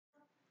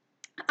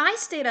I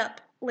stayed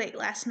up late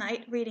last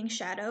night reading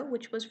Shadow,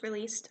 which was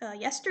released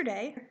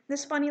yesterday.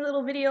 This funny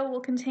little video will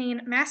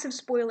contain massive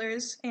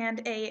spoilers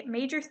and a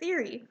major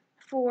theory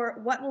for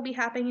what will be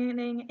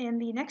happening in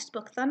the next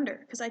book, Thunder,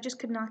 because I just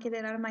could not get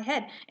it out of my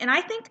head. And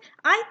I think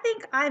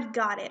I've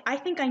got it. I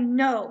think I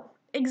know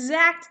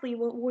exactly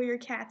what Warrior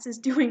Cats is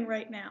doing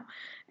right now.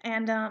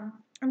 And I'm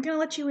going to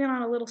let you in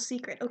on a little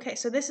secret. Okay,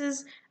 so this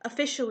is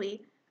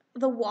officially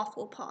the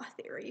Wafflepaw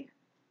theory.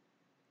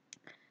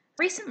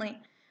 Recently,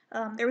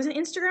 there was an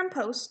Instagram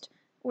post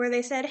where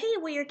they said, "Hey,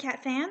 Warrior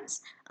Cat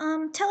fans,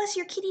 tell us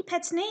your kitty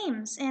pets'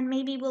 names, and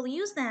maybe we'll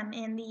use them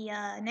in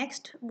the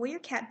next Warrior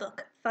Cat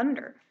book,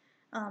 Thunder."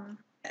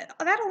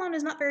 That alone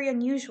is not very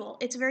unusual.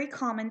 It's very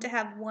common to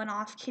have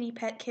one-off kitty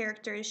pet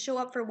characters show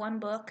up for one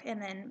book and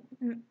then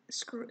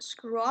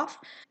screw off.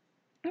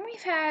 And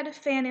we've had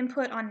fan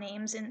input on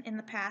names in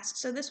the past,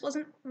 so this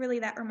wasn't really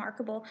that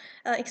remarkable,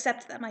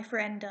 except that my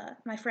friend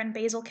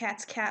Basil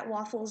Cat's cat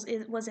Waffles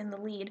was in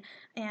the lead,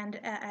 and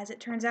as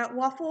it turns out,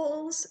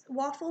 Waffles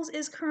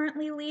is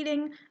currently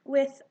leading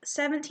with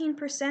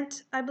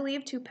 17%, I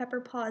believe, to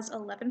Pepperpaw's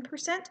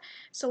 11%.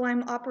 So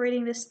I'm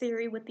operating this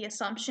theory with the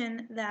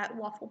assumption that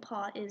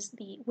Wafflepaw is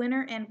the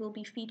winner and will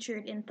be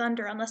featured in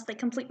Thunder, unless they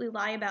completely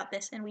lie about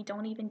this and we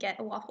don't even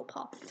get a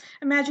Wafflepaw.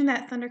 Imagine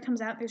that Thunder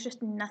comes out, there's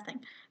just nothing.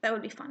 That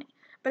would be funny.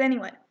 But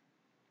anyway,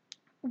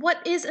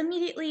 what is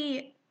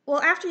immediately,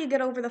 well, after you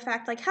get over the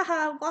fact, like,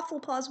 haha,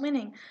 Wafflepaw's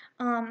winning,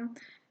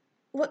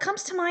 what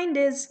comes to mind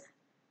is,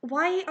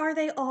 why are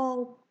they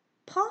all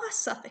paw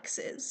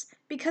suffixes?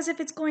 Because if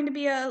it's going to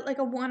be a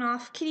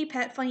one-off kitty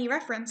pet funny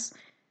reference,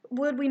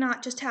 would we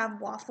not just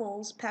have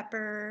Waffles,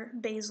 Pepper,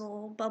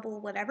 Basil,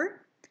 Bubble,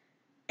 whatever?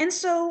 And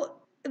so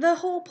the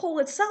whole poll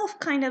itself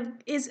kind of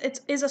is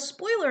a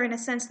spoiler in a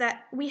sense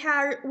that we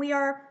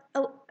are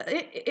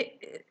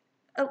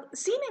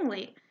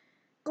seemingly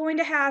going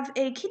to have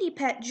a kitty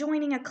pet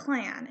joining a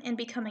clan and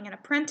becoming an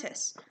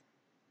apprentice.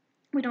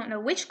 We don't know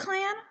which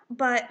clan,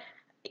 but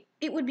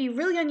it would be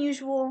really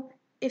unusual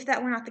if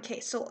that were not the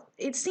case. So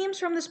it seems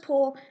from this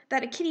poll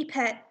that a kitty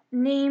pet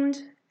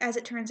named, as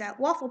it turns out,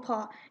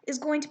 Wafflepaw is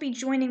going to be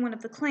joining one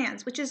of the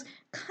clans, which is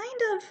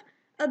kind of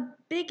a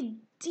big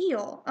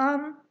deal.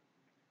 And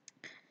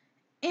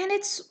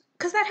it's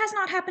because that has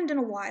not happened in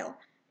a while.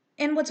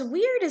 And what's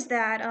weird is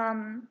that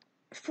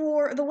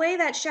for the way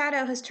that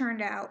Shadow has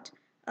turned out,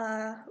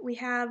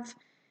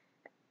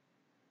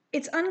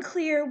 it's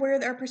unclear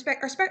where our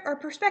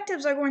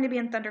perspectives are going to be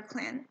in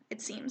ThunderClan, it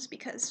seems,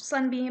 because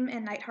Sunbeam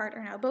and Nightheart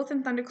are now both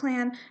in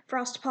ThunderClan,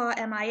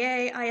 Frostpaw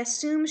MIA. I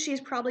assume she's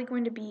probably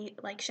going to be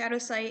like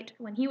Shadowsight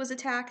when he was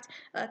attacked,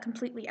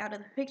 completely out of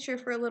the picture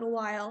for a little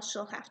while.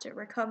 She'll have to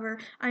recover.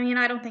 I mean,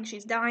 I don't think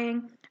she's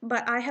dying,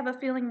 but I have a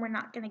feeling we're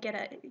not going to get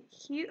a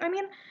huge... I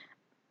mean,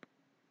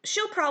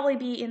 she'll probably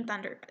be in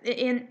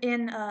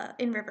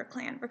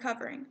RiverClan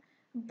recovering,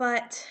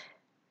 but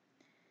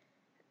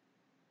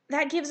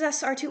that gives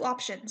us our two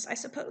options, I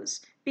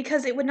suppose,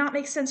 because it would not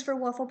make sense for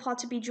Wafflepaw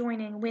to be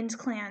joining Wind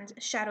Clan,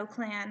 Shadow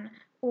Clan,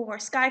 or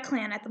Sky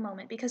Clan at the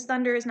moment, because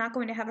Thunder is not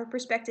going to have a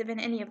perspective in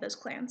any of those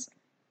clans.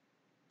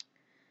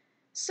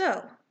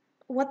 So,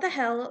 what the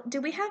hell do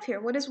we have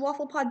here? What is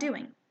Wafflepaw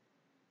doing?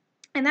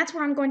 And that's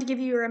where I'm going to give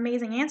you your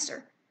amazing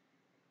answer.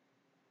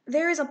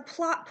 There is a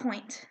plot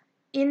point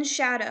in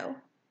Shadow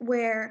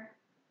where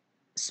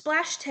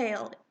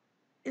Splashtail,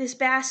 this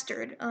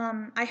bastard,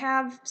 I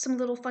have some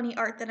little funny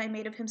art that I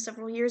made of him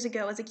several years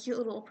ago as a cute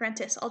little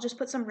apprentice. I'll just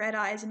put some red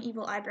eyes and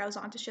evil eyebrows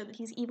on to show that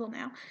he's evil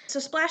now. So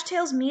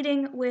Splashtail's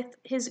meeting with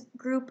his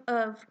group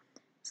of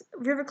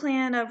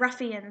RiverClan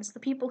ruffians,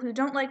 the people who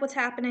don't like what's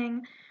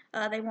happening.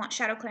 They want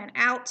ShadowClan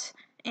out,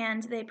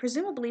 and they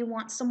presumably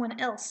want someone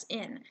else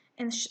in.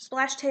 And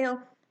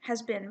Splashtail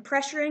has been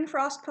pressuring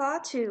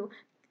Frostpaw to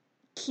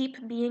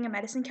keep being a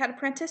medicine cat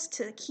apprentice,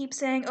 to keep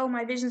saying, "Oh,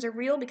 my visions are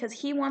real," because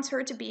he wants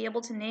her to be able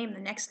to name the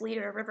next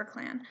leader of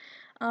RiverClan.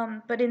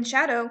 But in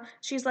Shadow,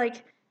 she's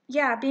like,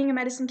 "Yeah, being a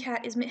medicine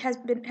cat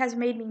has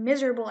made me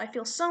miserable. I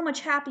feel so much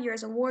happier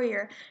as a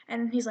warrior."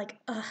 And he's like,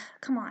 "Ugh,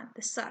 come on,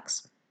 this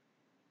sucks."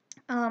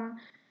 And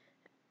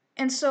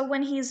so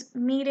when he's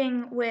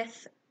meeting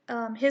with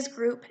his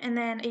group and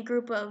then a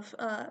group of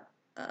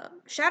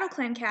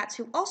ShadowClan cats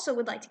who also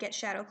would like to get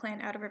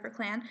ShadowClan out of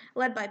RiverClan,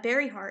 led by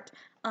Berryheart,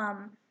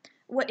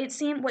 what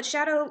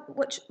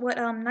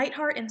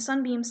Nightheart and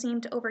Sunbeam seem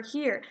to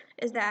overhear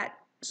is that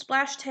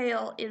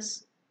Splashtail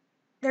is,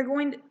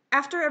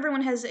 after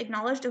everyone has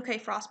acknowledged, okay,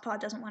 Frostpaw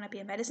doesn't want to be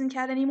a medicine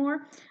cat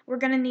anymore, we're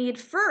going to need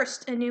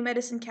first a new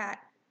medicine cat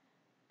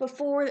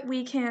before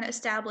we can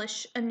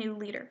establish a new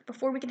leader,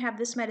 before we can have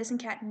this medicine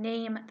cat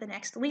name the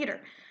next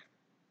leader.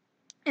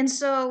 And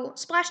so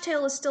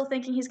Splashtail is still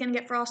thinking he's going to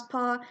get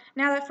Frostpaw.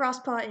 Now that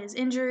Frostpaw is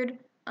injured,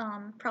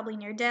 probably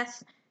near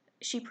death,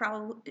 she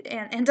probably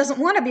and doesn't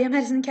want to be a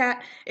medicine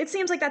cat, it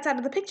seems like that's out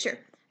of the picture.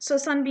 So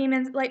Sunbeam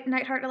and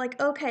Nightheart are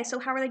like, okay, so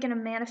how are they going to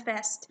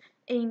manifest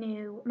a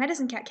new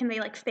medicine cat? Can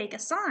they fake a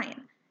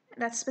sign?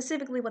 That's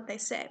specifically what they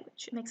say,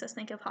 which makes us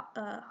think of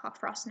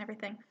Hawkfrost and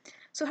everything.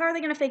 So how are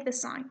they going to fake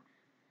this sign?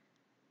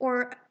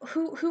 Or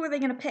who are they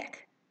going to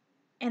pick?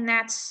 And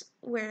that's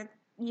where,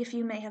 if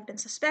you may have been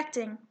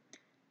suspecting,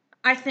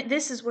 I think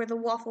this is where the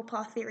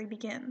Wafflepaw theory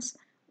begins.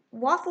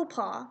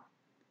 Wafflepaw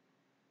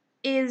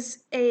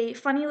is a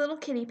funny little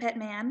kitty pet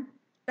man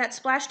that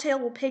Splashtail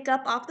will pick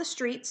up off the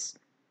streets,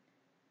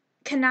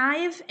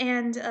 connive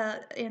and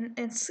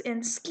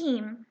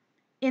scheme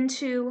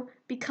into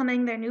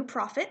becoming their new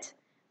prophet.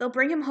 They'll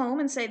bring him home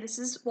and say, "This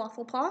is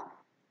Wafflepaw.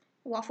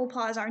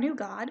 Wafflepaw is our new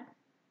god,"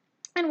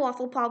 and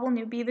Wafflepaw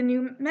will be the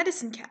new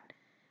medicine cat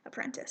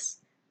apprentice.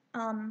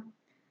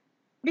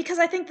 Because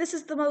I think this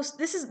is the most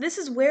this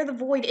is where the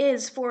void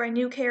is for a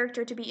new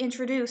character to be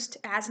introduced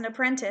as an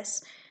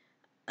apprentice,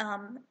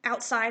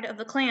 outside of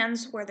the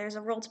clans where there's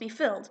a role to be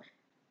filled.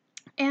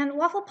 And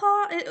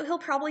Wafflepaw, he'll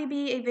probably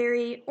be a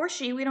very, or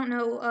she, we don't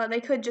know,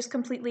 they could just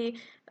completely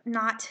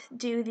not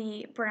do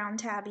the brown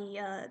tabby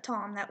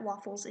Tom that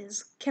Waffles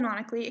is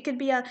canonically. It could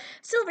be a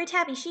silver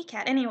tabby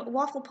she-cat. Anyway,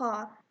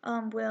 Wafflepaw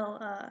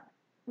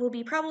will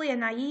be probably a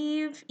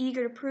naive,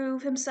 eager to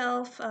prove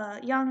himself,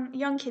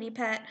 young kitty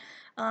pet,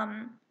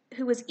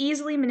 who was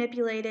easily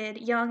manipulated,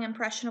 young,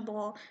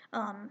 impressionable,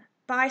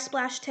 by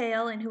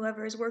Splashtail and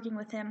whoever is working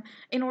with him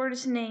in order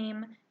to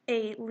name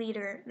a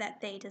leader that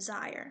they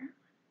desire.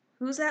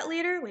 Who's that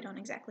leader? We don't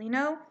exactly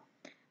know,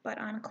 but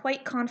I'm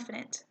quite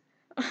confident.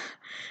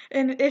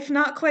 And if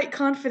not quite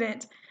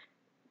confident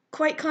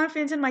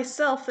in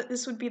myself that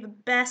this would be the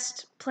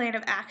best plan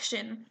of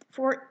action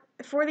for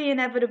the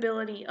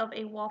inevitability of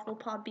a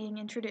Wafflepaw being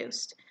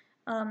introduced.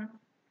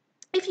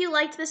 If you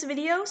liked this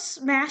video,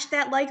 smash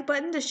that like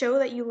button to show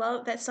that you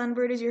love that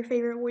Sunbird is your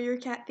favorite warrior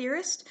cat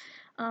theorist.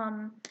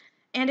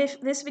 And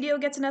if this video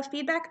gets enough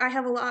feedback, I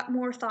have a lot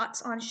more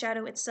thoughts on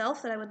Shadow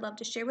itself that I would love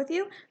to share with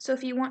you. So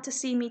if you want to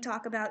see me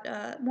talk about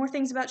more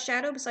things about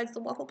Shadow besides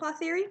the Wafflepaw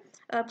theory,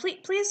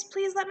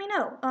 please let me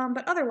know.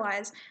 But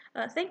otherwise,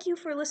 thank you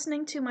for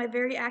listening to my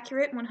very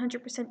accurate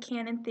 100%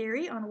 canon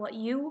theory on what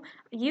you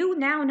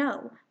now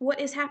know what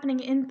is happening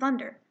in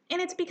Thunder.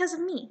 And it's because of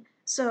me.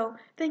 So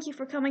thank you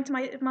for coming to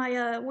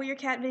my Warrior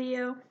Cat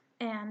video,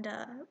 and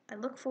I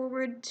look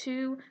forward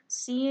to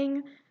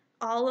seeing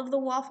all of the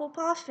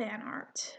Wafflepaw fan art.